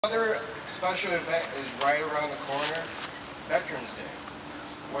Another special event is right around the corner, Veterans Day,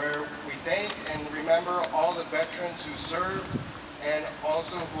 where we thank and remember all the veterans who served and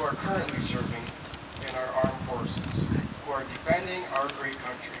also who are currently serving in our armed forces, who are defending our great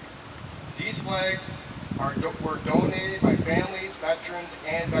country. These flags were donated by families, veterans,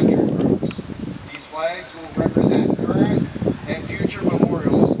 and veteran groups. These flags will represent current and future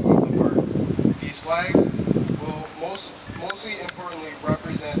memorials of the park. These flags will mostly importantly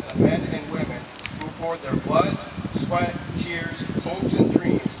represent the men and women who poured their blood, sweat, tears, hopes, and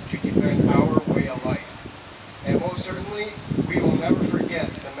dreams to defend our way of life. And most certainly, we will never forget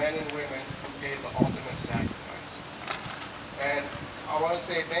the men and women who gave the ultimate sacrifice. And I want to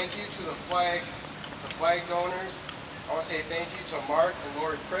say thank you to the flag donors. I want to say thank you to Mark and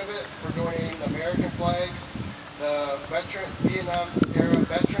Lori Privet for donating the American flag, the Vietnam era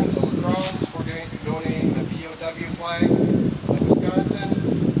veterans of lacrosse for donating the POW flag, the Wisconsin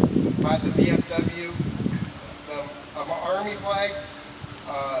by the VFW, the Army flag,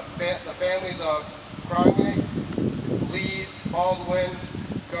 the families of Kronick, Lee, Baldwin,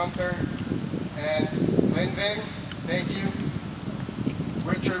 Gunther, and Lindvig, thank you.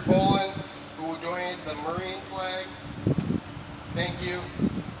 Richard Bolin, who donated the Marine flag, thank you.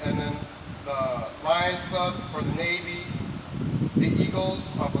 And then the Lions Club for the Navy, the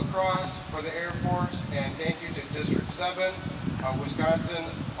Eagles of lacrosse for the Air Force, and thank you to District 7, Wisconsin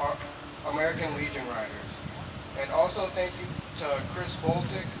American Legion Riders. And also thank you to Chris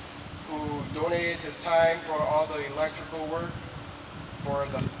Boltic, who donated his time for all the electrical work for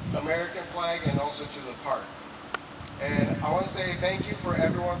the American flag and also to the park. And I want to say thank you for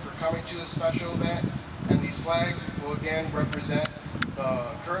everyone for coming to this special event, and these flags will again represent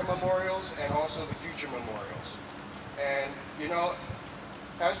the current memorials and also the future memorials. And you know,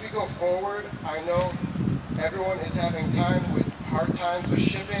 as we go forward, I know everyone is having hard times with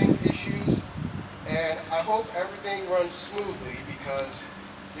shipping issues, and I hope everything runs smoothly because,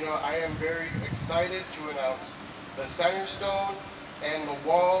 you know, I am very excited to announce the center stone and the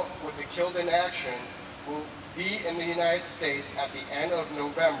wall with the Killed in Action will be in the United States at the end of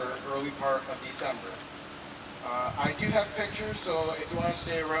November, early part of December. I do have pictures, so if you want to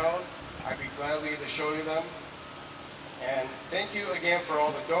stay around, I'd be gladly to show you them. And thank you again for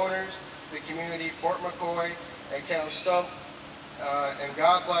all the donors, the community, Fort McCoy, and Kennel Stump. And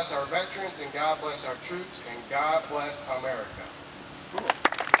God bless our veterans, and God bless our troops, and God bless America.